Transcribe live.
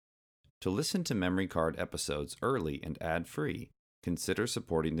To listen to Memory Card episodes early and ad-free, consider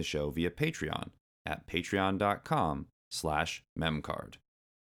supporting the show via Patreon at patreon.com/memcard.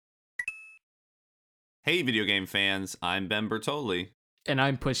 Hey video game fans, I'm Ben Bertoli. And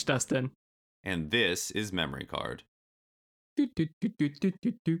I'm Push Dustin. And this is Memory Card. Do, do, do, do, do,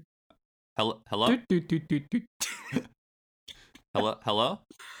 do, do. Hello? Do, do, do, do, do. Hello?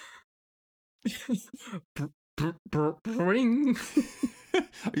 Bring.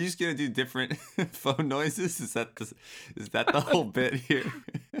 Are you just gonna do different phone noises? Is that the whole bit here?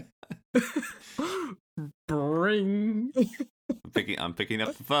 Bring. I'm picking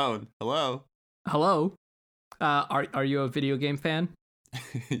up the phone. Hello? Hello. Are you a video game fan?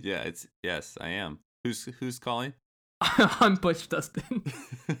 Yes, I am. Who's calling? I'm Push Dustin.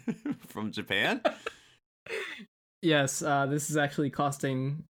 From Japan? Yes, this is actually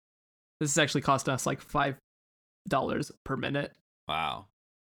costing us like $5 per minute. Wow.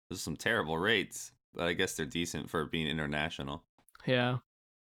 Those are some terrible rates, but I guess they're decent for being international. Yeah.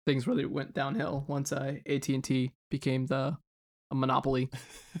 Things really went downhill once AT&T became a monopoly.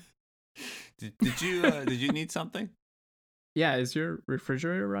 Did you need something? Yeah, is your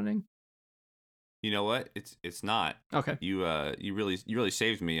refrigerator running? You know what? It's not. Okay. You really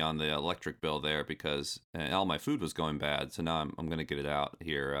saved me on the electric bill there because all my food was going bad. So now I'm gonna get it out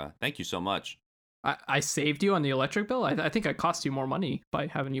here. Thank you so much. I saved you on the electric bill? I think I cost you more money by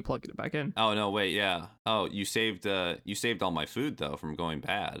having you plug it back in. Oh no, wait, yeah. Oh, you saved all my food though from going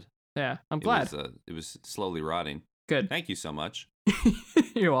bad. Yeah, I'm glad. It was slowly rotting. Good. Thank you so much.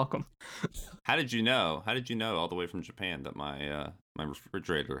 You're welcome. How did you know all the way from Japan that my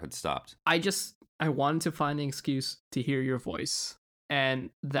refrigerator had stopped? I wanted to find an excuse to hear your voice. And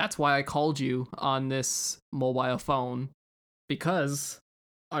that's why I called you on this mobile phone, because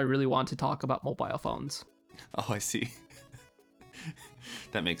I really want to talk about mobile phones. Oh, I see.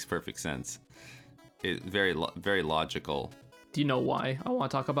 That makes perfect sense. Very logical. Do you know why I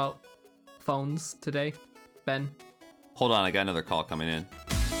want to talk about phones today, Ben? Hold on, I got another call coming in.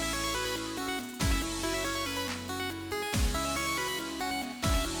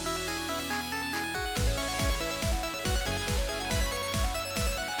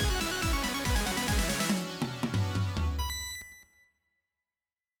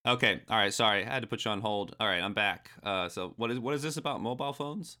 Okay, all right, sorry, I had to put you on hold. All right, I'm back. So what is this about mobile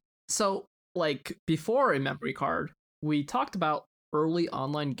phones? So, like, before a memory card, we talked about early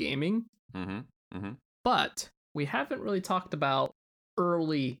online gaming, but we haven't really talked about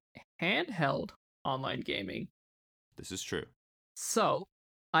early handheld online gaming. This is true. So,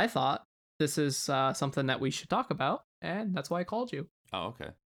 I thought this is something that we should talk about, and that's why I called you. Oh,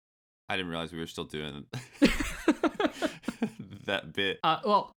 okay. I didn't realize we were still doing that bit.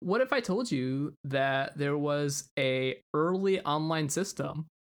 Well, what if I told you that there was a early online system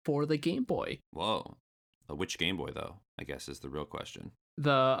for the Game Boy? Whoa. Which Game Boy, though, I guess is the real question.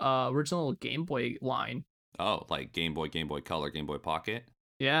 The original Game Boy line. Oh, like Game Boy Color, Game Boy Pocket?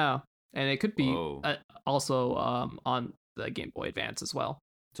 Yeah, and it could be also on the Game Boy Advance as well.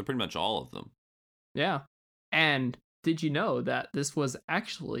 So pretty much all of them. Yeah. And did you know that this was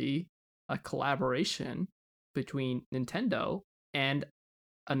actually a collaboration between Nintendo and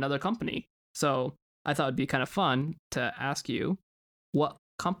another company? So I thought it'd be kind of fun to ask you, what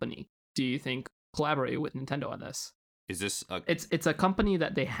company do you think collaborated with Nintendo on this? Is this It's a company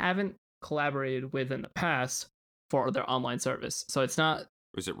that they haven't collaborated with in the past for their online service. So it's not.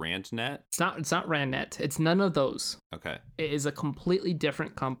 Is it RandNet? It's not RandNet. It's none of those. Okay. It is a completely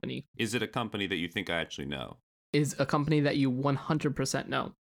different company. Is it a company that you think I actually know? Is a company that you 100%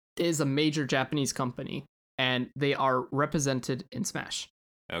 know. It is a major Japanese company, and they are represented in Smash.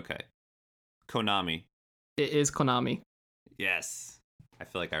 Okay. Konami. It is Konami. Yes. I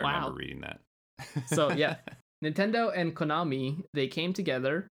feel like I remember reading that. So, yeah. Nintendo and Konami, they came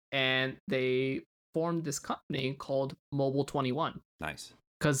together, and they formed this company called Mobile 21. Nice.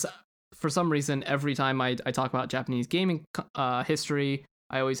 Because for some reason, every time I talk about Japanese gaming history,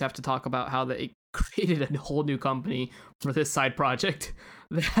 I always have to talk about how they created a whole new company for this side project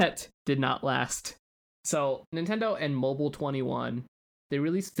that did not last. So Nintendo and Mobile 21, they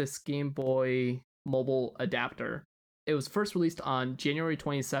released this Game Boy mobile adapter. It was first released on January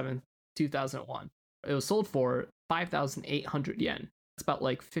 27th, 2001. It was sold for 5,800 yen. It's about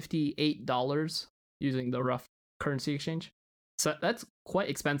like $58 using the rough currency exchange. So that's quite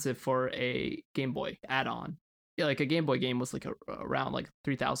expensive for a Game Boy add-on. Yeah, like a Game Boy game was like around like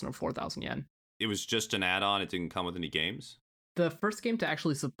 3,000 or 4,000 yen. It was just an add-on. It didn't come with any games? The first game to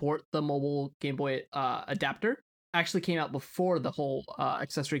actually support the mobile Game Boy adapter actually came out before the whole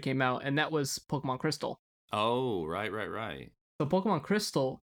accessory came out, and that was Pokemon Crystal. Oh, right. So Pokemon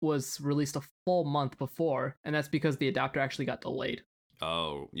Crystal was released a full month before, and that's because the adapter actually got delayed.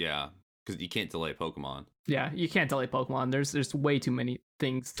 Oh, yeah. Because you can't delay Pokemon. Yeah, you can't delay Pokemon. There's way too many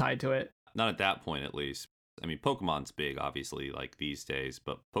things tied to it. Not at that point, at least. I mean, Pokemon's big, obviously, like these days,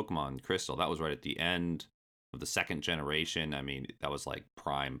 but Pokemon Crystal, that was right at the end of the second generation. I mean, that was like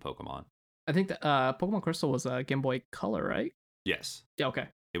prime Pokemon. I think that Pokemon Crystal was a Game Boy Color, right? Yes. Yeah, okay.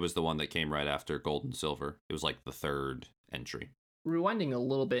 It was the one that came right after Gold and Silver. It was like the third entry. Rewinding a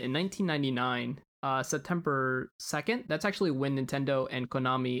little bit, in 1999, September 2nd, that's actually when Nintendo and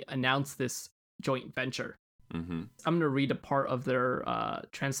Konami announced this joint venture. Mm-hmm. I'm going to read a part of their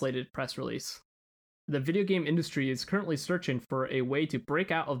translated press release. The video game industry is currently searching for a way to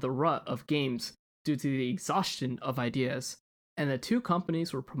break out of the rut of games due to the exhaustion of ideas, and the two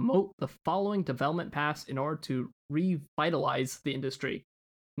companies will promote the following development paths in order to revitalize the industry.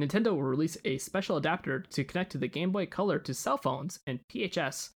 Nintendo will release a special adapter to connect to the Game Boy Color to cell phones and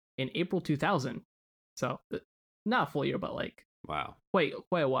PHS in April 2000. So, not a full year, but like, wow, quite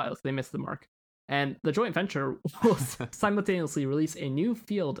a while. So they missed the mark. And the joint venture will simultaneously release a new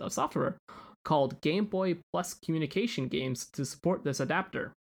field of software called Game Boy Plus Communication Games to support this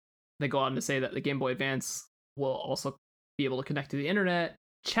adapter. They go on to say that the Game Boy Advance will also be able to connect to the internet,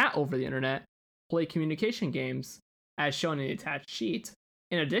 chat over the internet, play communication games, as shown in the attached sheet.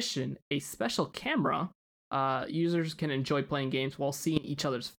 In addition, a special camera, users can enjoy playing games while seeing each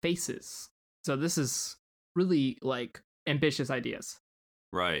other's faces. So this is really like ambitious ideas.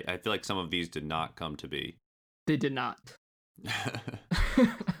 Right. I feel like some of these did not come to be. They did not.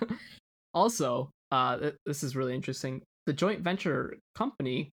 Also, this is really interesting. The joint venture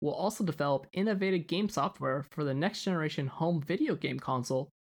company will also develop innovative game software for the next generation home video game console,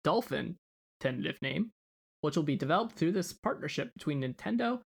 Dolphin, tentative name, which will be developed through this partnership between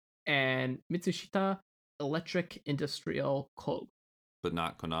Nintendo and Mitsushita Electric Industrial Co. But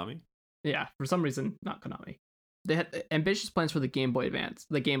not Konami? Yeah, for some reason, not Konami. They had ambitious plans for the Game Boy Advance,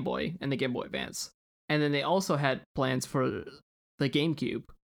 the Game Boy, and the Game Boy Advance. And then they also had plans for the GameCube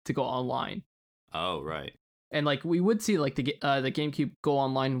to go online. Oh, right. And like we would see like the GameCube go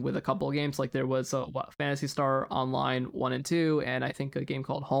online with a couple of games. Like there was Phantasy Star Online 1 and 2, and I think a game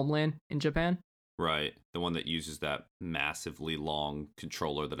called Homeland in Japan. Right. The one that uses that massively long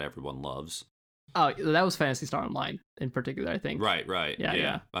controller that everyone loves. Oh, that was Phantasy Star Online in particular, I think. Right.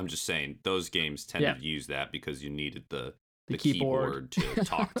 Yeah. I'm just saying those games tend to use that because you needed the keyboard to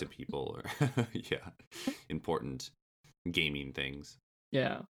talk to people or important gaming things.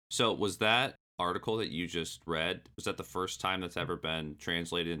 Yeah. So was that article that you just read, was that the first time that's ever been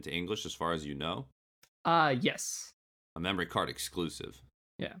translated into English as far as you know? Yes. A memory card exclusive.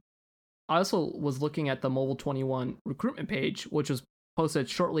 Yeah. I also was looking at the Mobile 21 recruitment page, which was posted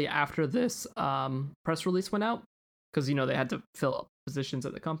shortly after this press release went out, because they had to fill up positions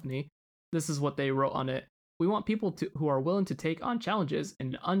at the company. This is what they wrote on it. We want people who are willing to take on challenges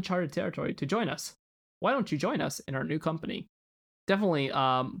in uncharted territory to join us. Why don't you join us in our new company? Definitely,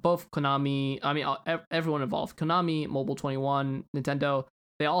 both Konami, everyone involved, Konami, Mobile 21, Nintendo,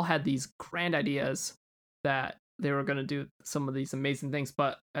 they all had these grand ideas that they were going to do some of these amazing things.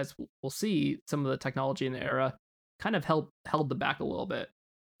 But as we'll see, some of the technology in the era kind of held them back a little bit.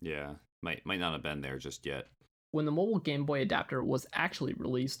 Yeah, might not have been there just yet. When the mobile Game Boy adapter was actually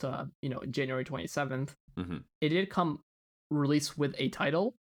released, January 27th, It did come released with a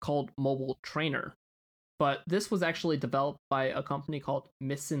title called Mobile Trainer. But this was actually developed by a company called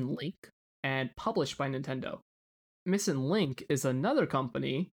Missing Link and published by Nintendo. Missing Link is another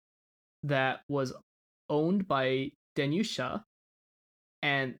company that was owned by Denusha,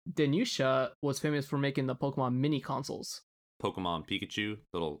 and Denusha was famous for making the Pokemon mini consoles. Pokemon Pikachu,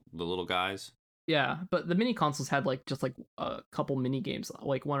 the little guys. Yeah, but the mini consoles had just a couple mini games,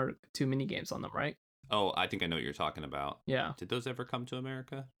 like one or two mini games on them, right? Oh, I think I know what you're talking about. Yeah. Did those ever come to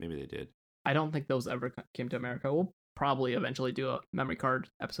America? Maybe they did. I don't think those ever came to America. We'll probably eventually do a memory card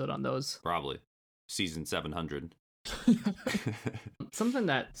episode on those. Probably. Season 700. Something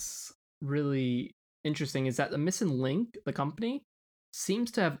that's really interesting is that the Missing Link, the company,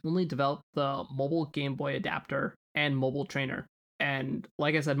 seems to have only developed the mobile Game Boy adapter and Mobile Trainer. And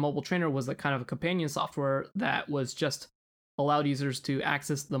like I said, Mobile Trainer was a kind of a companion software that was just allowed users to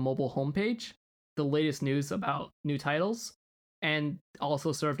access the mobile homepage, the latest news about new titles, and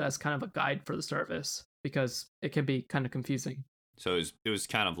also served as kind of a guide for the service because it can be kind of confusing. So it was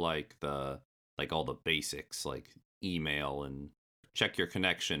kind of like all the basics, like email and check your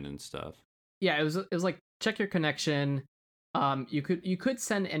connection and stuff. Yeah, it was like check your connection. You could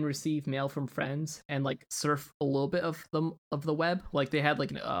send and receive mail from friends and surf a little bit of the web. Like they had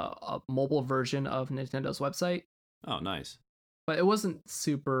a mobile version of Nintendo's website. Oh, nice. but it wasn't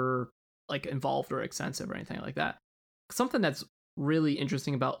super like involved or extensive or anything like that. Something that's really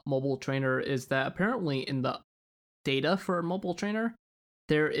interesting about Mobile Trainer is that apparently in the data for Mobile Trainer,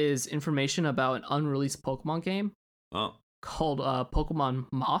 there is information about an unreleased Pokemon game Oh, called Pokemon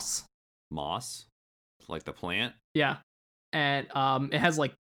Moss. moss, like the plant. Yeah, and it has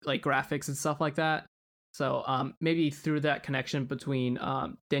like graphics and stuff like that. So maybe through that connection between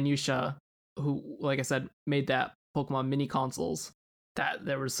Danusha, who, like I said, made that Pokemon mini consoles, that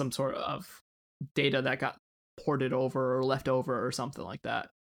there was some sort of data that got ported over or left over or something like that.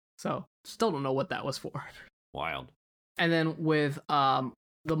 So still don't know what that was for. Wild. And then with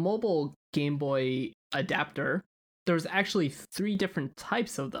the mobile Game Boy adapter, there's actually 3 different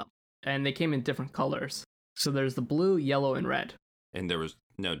types of them, and they came in different colors. So there's the blue, yellow, and red. And there was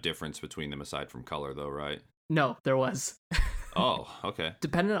no difference between them aside from color, though, right? No, there was. Oh, okay.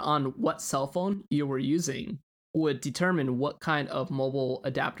 Depending on what cell phone you were using, would determine what kind of mobile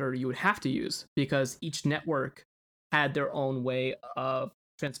adapter you would have to use, because each network had their own way of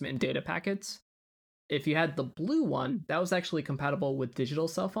transmitting data packets. If you had the blue one, that was actually compatible with digital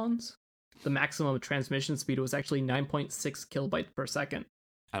cell phones. The maximum transmission speed was actually 9.6 kilobytes per second.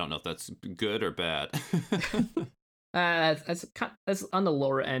 I don't know if that's good or bad. That's on the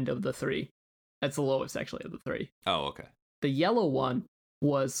lower end of the 3. That's the lowest actually of the 3. Oh, okay. The yellow one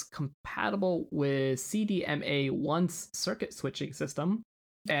was compatible with CDMA1's circuit switching system,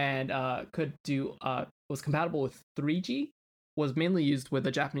 and was compatible with 3G. Was mainly used with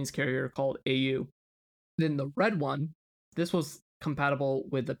a Japanese carrier called AU. Then the red one, this was compatible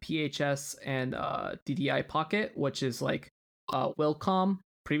with the PHS and DDI Pocket, which is like Wilcom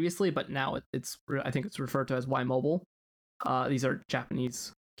previously, but now I think it's referred to as Y-Mobile. These are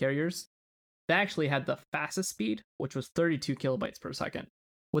Japanese carriers. They actually had the fastest speed, which was 32 kilobytes per second.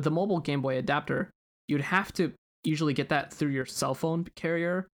 With the mobile Game Boy adapter, you'd have to usually get that through your cell phone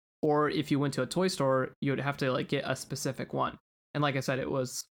carrier, or if you went to a toy store, you'd have to like get a specific one. And like I said, it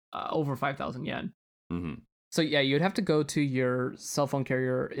was over 5,000 yen. Mm-hmm. So yeah, you'd have to go to your cell phone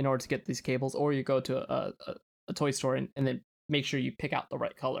carrier in order to get these cables, or you go to a toy store and then make sure you pick out the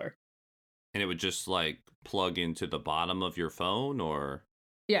right color. And it would just like plug into the bottom of your phone, or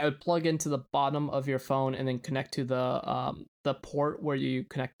yeah, it would plug into the bottom of your phone and then connect to the port where you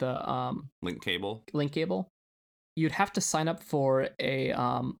connect the link cable. You'd have to sign up for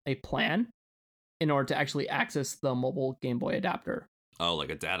a plan in order to actually access the mobile Game Boy adapter. Oh, like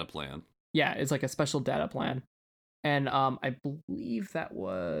a data plan. Yeah, it's like a special data plan. And I believe that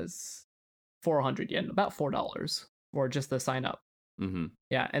was 400 yen, about $4 for just the sign up. Mm-hmm.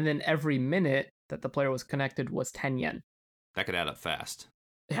 Yeah, and then every minute that the player was connected was 10 yen. That could add up fast.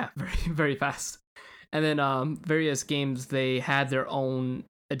 Yeah, very, very fast. And then various games, they had their own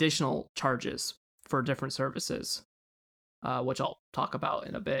additional charges for different services, which I'll talk about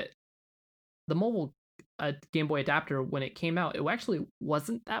in a bit. The mobile Game Boy adapter, when it came out, it actually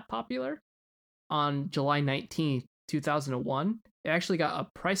wasn't that popular. On July 19th, 2001, it actually got a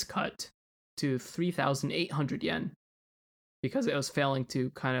price cut to 3,800 yen because it was failing to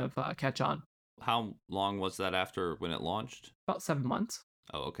kind of catch on. How long was that after when it launched? About 7 months.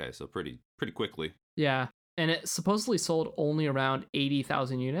 Oh, okay, so pretty quickly. Yeah, and it supposedly sold only around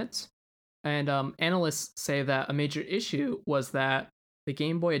 80,000 units. And analysts say that a major issue was that the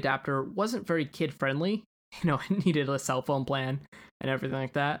Game Boy adapter wasn't very kid-friendly. You know, it needed a cell phone plan and everything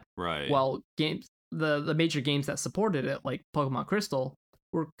like that. Right. Well, the major games that supported it, like Pokemon Crystal,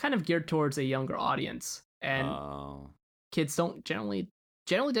 were kind of geared towards a younger audience. And kids don't generally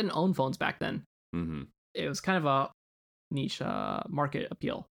didn't own phones back then. Mm-hmm. It was kind of a niche market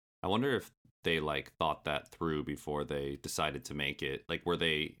appeal. I wonder if they like thought that through before they decided to make it. Like, were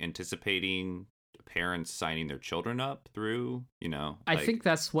they anticipating parents signing their children up through, I think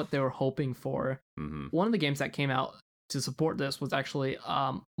that's what they were hoping for. Mm-hmm. One of the games that came out to support this was actually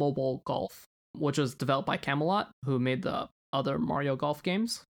Mobile Golf, which was developed by Camelot, who made the other Mario Golf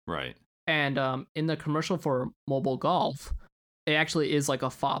games. Right. And in the commercial for Mobile Golf, it actually is like a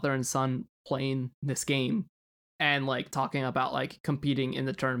father and son playing this game and like talking about like competing in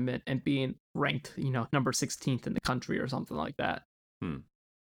the tournament and being ranked, number 16th in the country or something like that.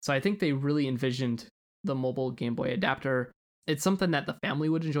 So I think they really envisioned the mobile Game Boy adapter. It's something that the family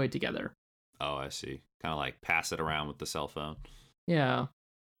would enjoy together. Oh, I see. Kind of like pass it around with the cell phone. Yeah.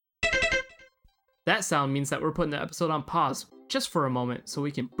 That sound means that we're putting the episode on pause just for a moment so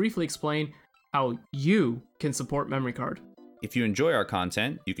we can briefly explain how you can support Memory Card. If you enjoy our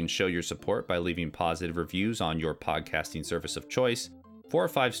content, you can show your support by leaving positive reviews on your podcasting service of choice. 4 or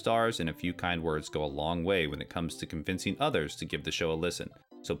 5 stars and a few kind words go a long way when it comes to convincing others to give the show a listen.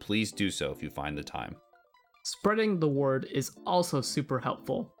 So please do so if you find the time. Spreading the word is also super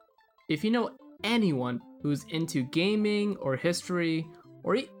helpful. If you know anyone who's into gaming or history,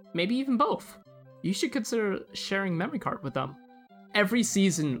 or maybe even both, you should consider sharing Memory Card with them. Every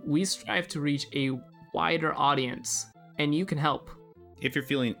season, we strive to reach a wider audience, and you can help. If you're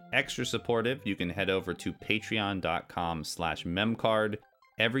feeling extra supportive, you can head over to patreon.com/memcard.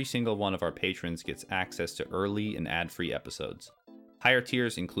 Every single one of our patrons gets access to early and ad-free episodes. Higher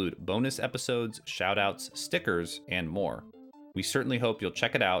tiers include bonus episodes, shoutouts, stickers, and more. We certainly hope you'll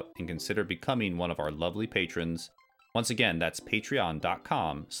check it out and consider becoming one of our lovely patrons. Once again, that's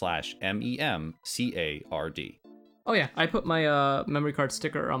patreon.com/memcard. Oh yeah, I put my memory card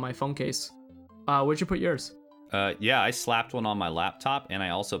sticker on my phone case. Where'd you put yours? Yeah, I slapped one on my laptop, and I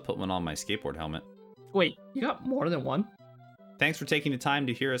also put one on my skateboard helmet. Wait, you got more than one? Thanks for taking the time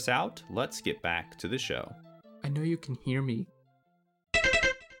to hear us out. Let's get back to the show. I know you can hear me.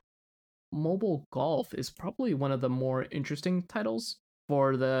 Mobile Golf is probably one of the more interesting titles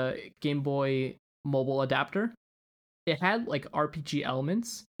for the Game Boy mobile adapter. It had like RPG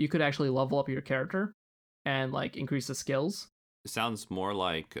elements. You could actually level up your character and like increase the skills. It sounds more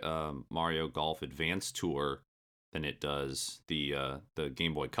like Mario Golf Advance Tour than it does the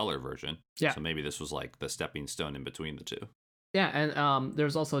Game Boy Color version. Yeah. So maybe this was like the stepping stone in between the two. Yeah, and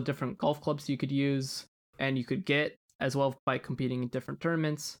there's also different golf clubs you could use and you could get as well by competing in different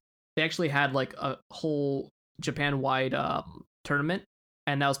tournaments. They actually had like a whole Japan-wide tournament,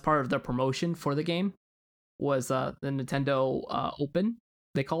 and that was part of their promotion for the game. Was the Nintendo Open,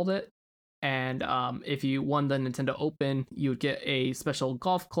 they called it. And if you won the Nintendo Open, you would get a special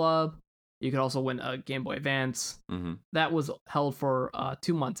golf club. You could also win a Game Boy Advance. Mm-hmm. That was held for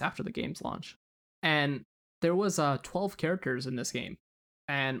 2 months after the game's launch. And there was 12 characters in this game,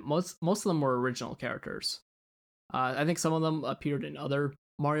 and most of them were original characters. I think some of them appeared in other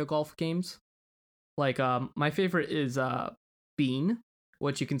Mario Golf games. Like my favorite is Bean,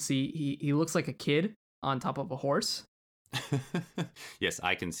 which you can see he looks like a kid on top of a horse. Yes,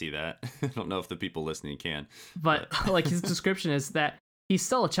 I can see that. I don't know if the people listening can. But like his description is that he's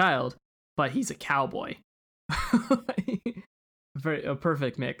still a child, but he's a cowboy. A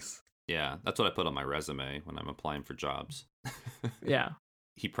perfect mix. Yeah, that's what I put on my resume when I'm applying for jobs. Yeah.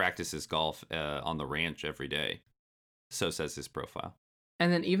 He practices golf on the ranch every day. So says his profile.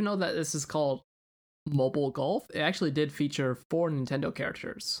 And then even though that this is called Mobile Golf, it actually did feature 4 Nintendo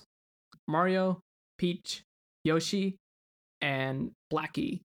characters. Mario, Peach, Yoshi, and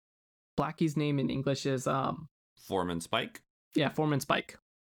Blackie. Blackie's name in English is Foreman Spike? Yeah, Foreman Spike.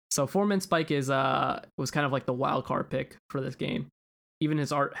 So Foreman Spike is was kind of like the wild card pick for this game. Even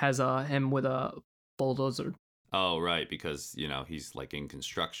his art has him with a bulldozer. Oh, right, because, he's like in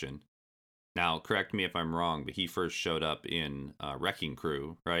construction. Now, correct me if I'm wrong, but he first showed up in Wrecking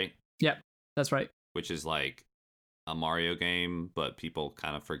Crew, right? Yep, that's right. Which is like a Mario game, but people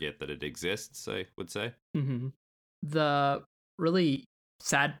kind of forget that it exists, I would say. Mm-hmm. The really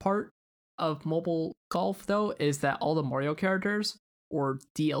sad part of Mobile Golf, though, is that all the Mario characters were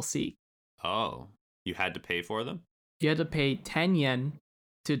DLC. Oh, you had to pay for them? You had to pay 10 yen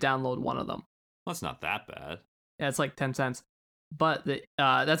to download one of them. Well, that's not that bad. Yeah, it's like 10 cents. But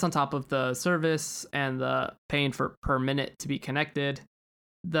that's on top of the service and the paying for per minute to be connected.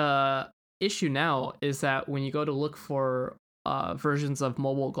 The issue now is that when you go to look for versions of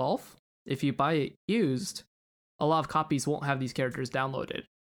Mobile Golf, if you buy it used, a lot of copies won't have these characters downloaded.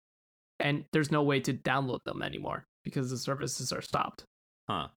 And there's no way to download them anymore because the services are stopped.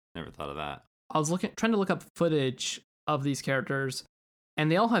 Huh, never thought of that. I was trying to look up footage of these characters, and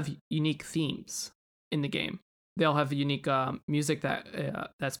they all have unique themes in the game. They all have unique music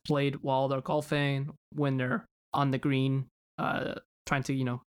that's played while they're golfing, when they're on the green, trying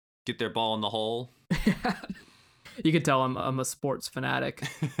to, get their ball in the hole. You could tell I'm a sports fanatic,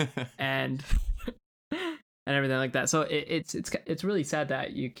 and everything like that. So it's really sad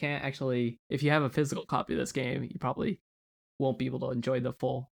that you can't actually, if you have a physical copy of this game, you probably won't be able to enjoy the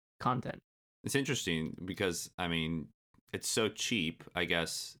full content. It's interesting because, it's so cheap. I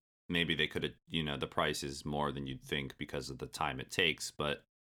guess maybe they could have, the price is more than you'd think because of the time it takes, but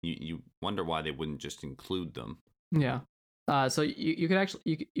you wonder why they wouldn't just include them. Yeah. So you could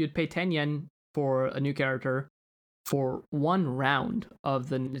actually, you'd pay 10 yen for a new character. For one round of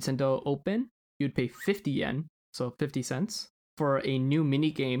the Nintendo Open, you'd pay 50 yen, so 50 cents. For a new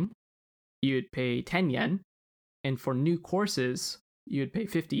mini game, you'd pay 10 yen. And for new courses, you'd pay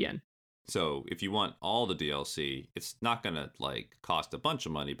 50 yen. So if you want all the DLC, it's not going to cost a bunch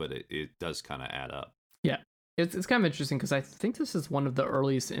of money, but it does kind of add up. Yeah. It's kind of interesting because I think this is one of the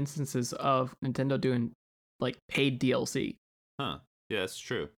earliest instances of Nintendo doing paid DLC. Huh. Yeah, that's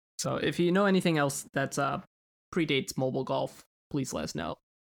true. So if you know anything else that's predates mobile golf, please let us know.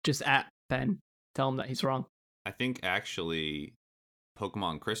 Just at Ben, tell him that he's wrong. I think actually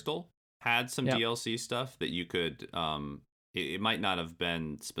Pokemon Crystal had some Yep. DLC stuff that you could it might not have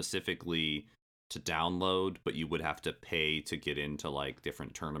been specifically to download, but you would have to pay to get into like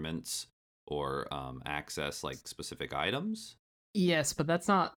different tournaments or access like specific items. Yes, but that's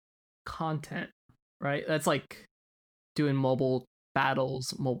not content, right? That's like doing mobile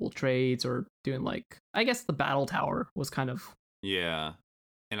battles, mobile trades, or doing like, I guess the battle tower was kind of. Yeah.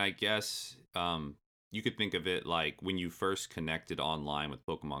 And I guess you could think of it like when you first connected online with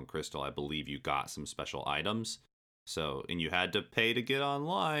Pokemon Crystal, I believe you got some special items. So, and you had to pay to get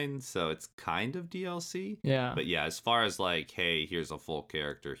online, so it's kind of DLC. Yeah. But yeah, as far as like, hey, here's a full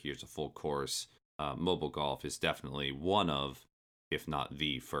character, here's a full course, mobile golf is definitely one of, if not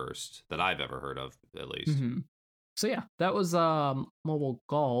the first that I've ever heard of, at least. Mm-hmm. So yeah, that was mobile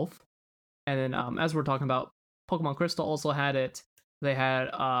golf. And then as we're talking about, Pokemon Crystal also had it. They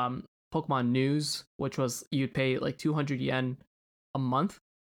had Pokemon News, which was you'd pay like 200 yen a month,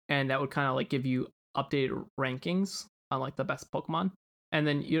 and that would kind of like give you updated rankings on like the best Pokemon. And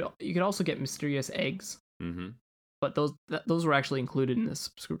then you could also get mysterious eggs, but those were actually included in the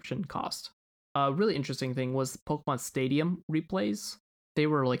subscription cost. A really interesting thing was Pokemon Stadium replays. They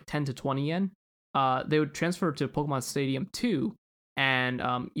were like 10 to 20 yen. They would transfer to Pokemon Stadium 2,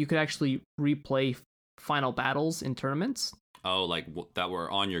 and you could actually replay final battles in tournaments. Oh, like that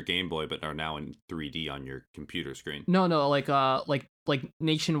were on your Game Boy, but are now in 3D on your computer screen. No, like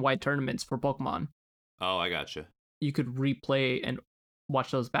nationwide tournaments for Pokemon. Oh, I gotcha. You could replay and watch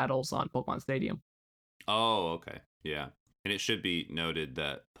those battles on Pokemon Stadium. Oh, okay. Yeah. And it should be noted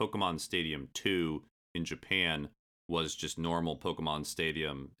that Pokemon Stadium 2 in Japan was just normal Pokemon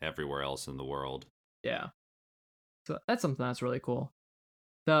Stadium everywhere else in the world. Yeah. So that's something that's really cool.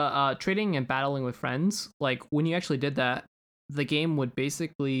 The trading and battling with friends, like when you actually did that, the game would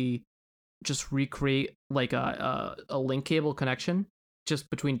basically just recreate like a link cable connection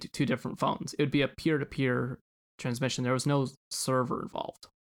just between two different phones. It would be a peer-to-peer transmission. There was no server involved.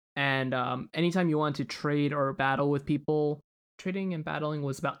 And anytime you wanted to trade or battle with people, trading and battling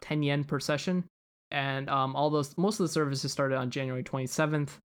was about 10 yen per session. And most of the services started on January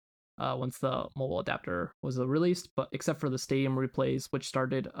 27th, once the mobile adapter was released, but except for the stadium replays, which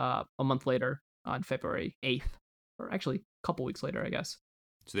started a month later on February 8th, or actually a couple weeks later, I guess.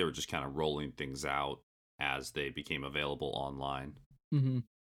 So they were just kind of rolling things out as they became available online. Mm-hmm.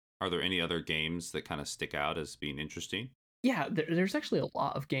 Are there any other games that kind of stick out as being interesting? Yeah, there's actually a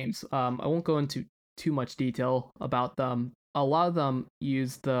lot of games. I won't go into too much detail about them. A lot of them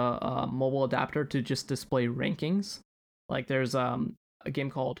use the mobile adapter to just display rankings. Like there's a game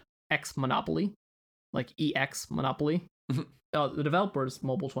called X Monopoly, like EX Monopoly. The developer is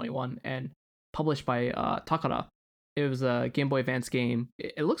Mobile 21 and published by Takara. It was a Game Boy Advance game.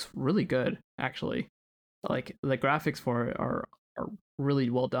 It looks really good, actually. Like the graphics for it are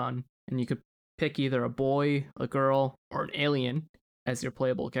really well done, and you could pick either a boy, a girl, or an alien as your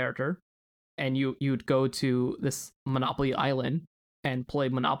playable character, and you'd go to this Monopoly Island and play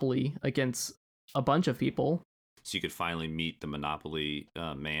Monopoly against a bunch of people. So you could finally meet the Monopoly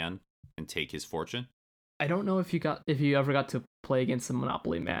man and take his fortune. I don't know if you ever got to play against the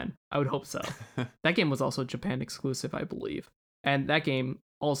Monopoly man. I would hope so. That game was also Japan exclusive, I believe, and that game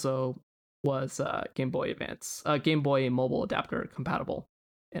also was Game Boy Advance, Game Boy mobile adapter compatible,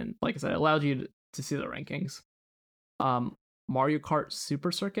 and like I said, it allowed you to see the rankings. Mario Kart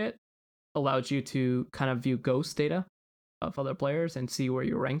Super Circuit allowed you to kind of view ghost data of other players and see where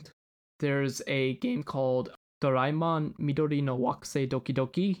you're ranked. There's a game called Doraemon Midori no Wakusei Doki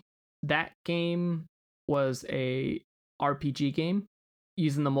Doki. That game was a RPG game.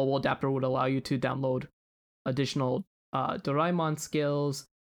 Using the mobile adapter would allow you to download additional Doraemon skills,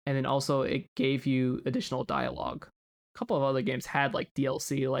 and then also it gave you additional dialogue. A couple of other games had like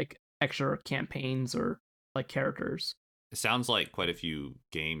DLC, like extra campaigns or like characters. It sounds like quite a few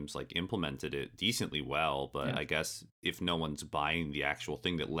games like implemented it decently well, but yeah. I guess if no one's buying the actual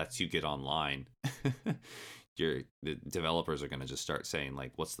thing that lets you get online, the developers are going to just start saying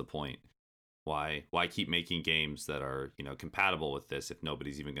like, what's the point? Why keep making games that are, compatible with this if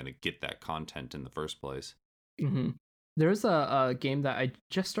nobody's even going to get that content in the first place? Mm-hmm. There's a game that I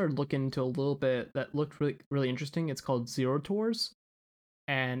just started looking into a little bit that looked really, really interesting. It's called Zero Tours,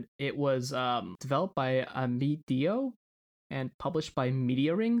 and it was developed by Amidio and published by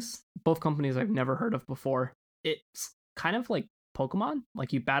Media Rings, both companies I've never heard of before. It's kind of like Pokemon,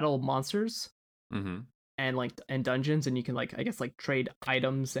 like you battle monsters and like and dungeons, and you can like, I guess, like trade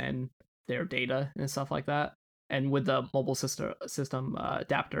items and their data and stuff like that. And with the mobile system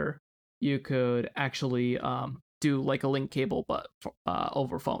adapter, you could actually do like a link cable, but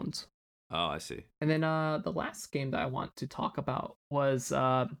over phones. Oh, I see. And then the last game that I want to talk about was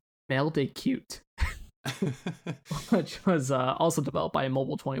Mail Day Cute, which was also developed by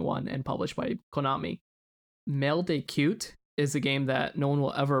Mobile 21 and published by Konami. Mail Day Cute is a game that no one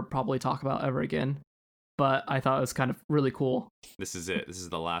will ever probably talk about ever again, but I thought it was kind of really cool. This is it. This is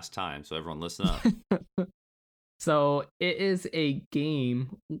the last time, so everyone listen up. So it is a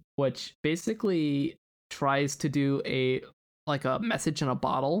game which basically tries to do a message in a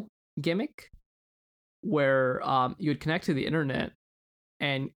bottle gimmick, where you would connect to the internet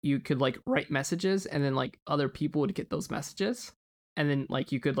and you could like write messages, and then like other people would get those messages, and then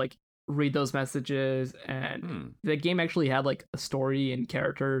like you could like read those messages, and the game actually had like a story and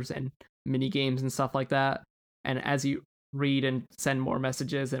characters and mini games and stuff like that. And as you read and send more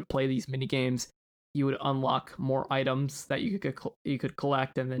messages and play these mini games, you would unlock more items that you could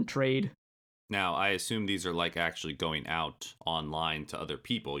collect and then trade. Now, I assume these are like actually going out online to other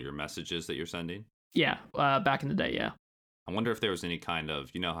people, your messages that you're sending? Yeah, back in the day, yeah. I wonder if there was any kind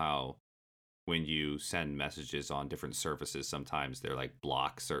of, you know how when you send messages on different services, sometimes they're like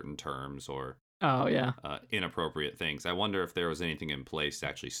block certain terms or Oh, yeah. Inappropriate things. I wonder if there was anything in place to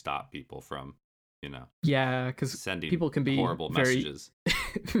actually stop people from, Yeah, because sending people can be horrible messages.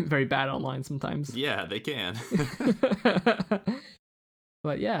 very bad online sometimes. Yeah, they can.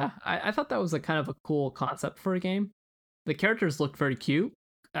 But yeah, I thought that was a kind of a cool concept for a game. The characters looked very cute.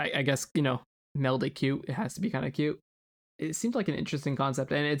 I guess, Mail Day Cute, it has to be kind of cute. It seemed like an interesting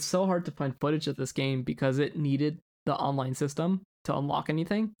concept, and it's so hard to find footage of this game because it needed the online system to unlock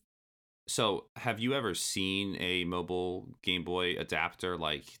anything. So, have you ever seen a mobile Game Boy adapter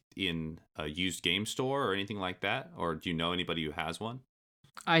like in a used game store or anything like that? Or do you know anybody who has one?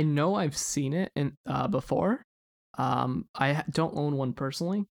 I know I've seen it before. I don't own one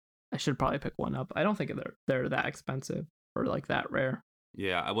personally. I should probably pick one up. I don't think they're that expensive or like that rare.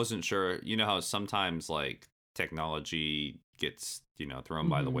 Yeah, I wasn't sure. You know how sometimes like technology gets, thrown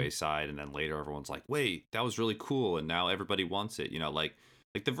by the wayside, and then later everyone's like, "Wait, that was really cool," and now everybody wants it.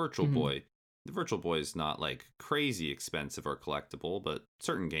 Like the Virtual Boy. The Virtual Boy is not like crazy expensive or collectible, but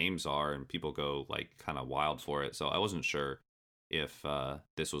certain games are, and people go like kind of wild for it. So I wasn't sure if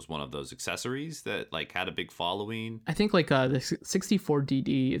this was one of those accessories that like had a big following. I think like the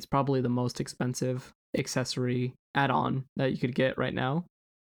 64DD is probably the most expensive accessory add-on that you could get right now.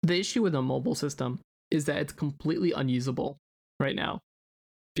 The issue with the mobile system is that it's completely unusable right now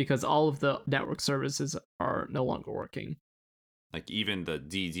because all of the network services are no longer working. Like even the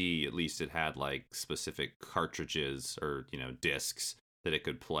DD, at least it had like specific cartridges or, discs that it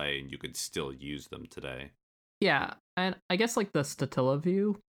could play, and you could still use them today. Yeah, and I guess like the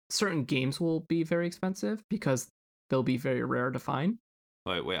Satellaview, certain games will be very expensive because they'll be very rare to find.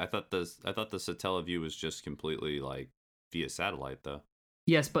 Wait, I thought the Satellaview was just completely like via satellite though.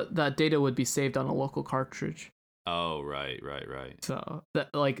 Yes, but that data would be saved on a local cartridge. Oh, right. So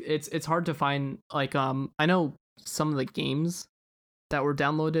that like it's hard to find. Like I know some of the games that were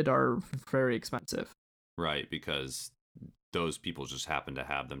downloaded are very expensive. Right, because those people just happened to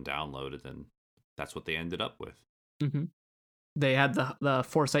have them downloaded, and that's what they ended up with. Mm-hmm. They had the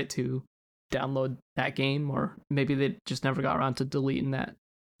foresight to download that game, or maybe they just never got around to deleting that.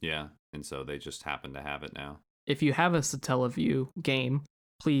 Yeah, and so they just happen to have it now. If you have a Satellaview game,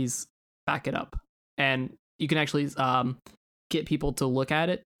 please back it up, and you can actually get people to look at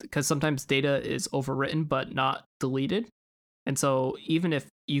it, because sometimes data is overwritten but not deleted. And so even if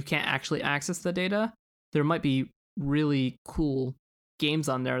you can't actually access the data, there might be really cool games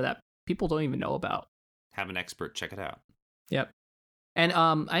on there that people don't even know about. Have an expert check it out. Yep. And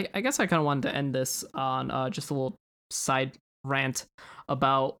I guess I kind of wanted to end this on just a little side rant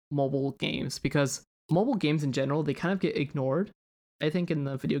about mobile games, because mobile games in general, they kind of get ignored, I think, in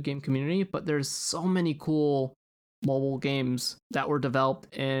the video game community, but there's so many cool mobile games that were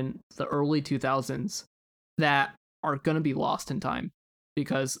developed in the early 2000s that are going to be lost in time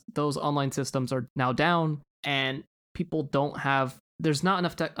because those online systems are now down, and people don't have there's not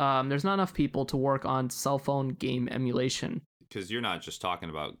enough people to work on cell phone game emulation. Because you're not just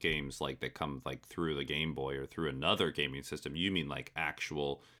talking about games like that come like through the Game Boy or through another gaming system. You mean like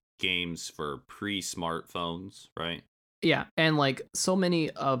actual games for pre-smartphones, right? Yeah, and like so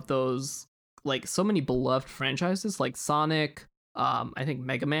many of those, like so many beloved franchises like Sonic, I think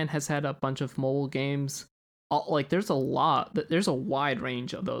Mega Man has had a bunch of mobile games. Like there's a wide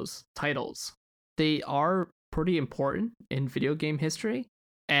range of those titles. They are pretty important in video game history,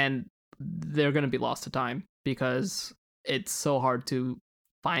 and they're going to be lost to time because it's so hard to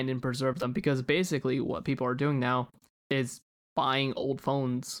find and preserve them, because basically what people are doing now is buying old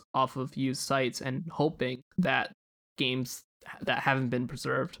phones off of used sites and hoping that games that haven't been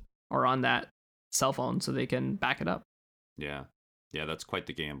preserved are on that cell phone so they can back it up. Yeah, that's quite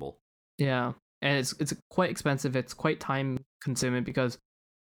the gamble. Yeah, and it's quite expensive. It's quite time consuming because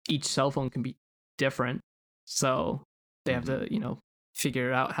each cell phone can be different, so they have to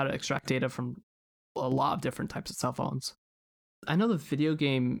figure out how to extract data from a lot of different types of cell phones. I know the Video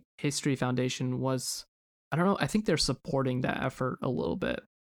Game History Foundation was, I don't know, I think they're supporting that effort a little bit.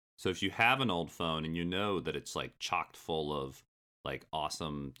 So if you have an old phone and you know that it's like chocked full of like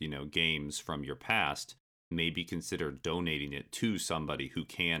awesome, games from your past, maybe consider donating it to somebody who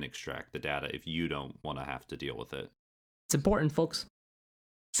can extract the data if you don't want to have to deal with it. It's important, folks.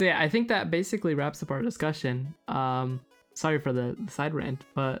 So yeah, I think that basically wraps up our discussion. Sorry for the side rant,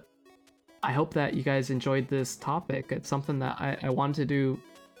 but I hope that you guys enjoyed this topic. It's something that I wanted to do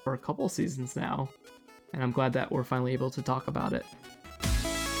for a couple seasons now, and I'm glad that we're finally able to talk about it.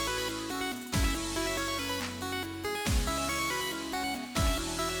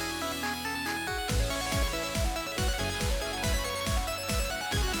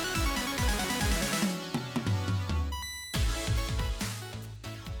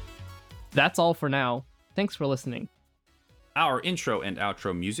 That's all for now. Thanks for listening. Our intro and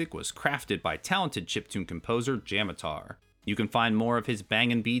outro music was crafted by talented chiptune composer Jamatar. You can find more of his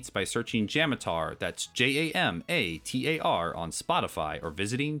bangin' beats by searching Jamatar, that's Jamatar, on Spotify or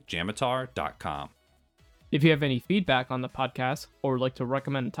visiting jamatar.com. If you have any feedback on the podcast or would like to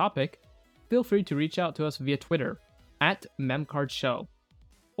recommend a topic, feel free to reach out to us via Twitter @memcardshow,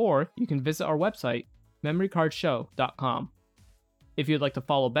 or you can visit our website, memorycardshow.com. If you'd like to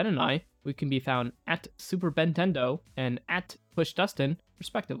follow Ben and I, we can be found @SuperBentendo and @PushDustin,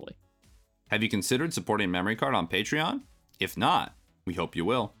 respectively. Have you considered supporting Memory Card on Patreon? If not, we hope you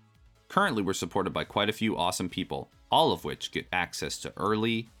will. Currently, we're supported by quite a few awesome people, all of which get access to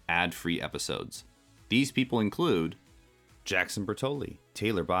early, ad-free episodes. These people include Jackson Bertoli,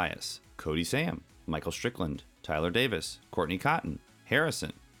 Taylor Bias, Cody Sam, Michael Strickland, Tyler Davis, Courtney Cotton,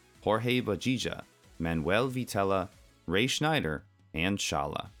 Harrison, Jorge Bajija, Manuel Vitella, Ray Schneider, and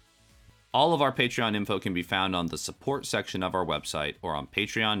Shala. All of our Patreon info can be found on the support section of our website or on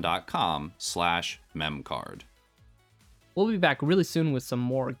patreon.com/memcard. We'll be back really soon with some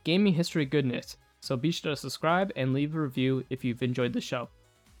more gaming history goodness, so be sure to subscribe and leave a review if you've enjoyed the show.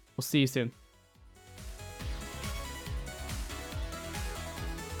 We'll see you soon.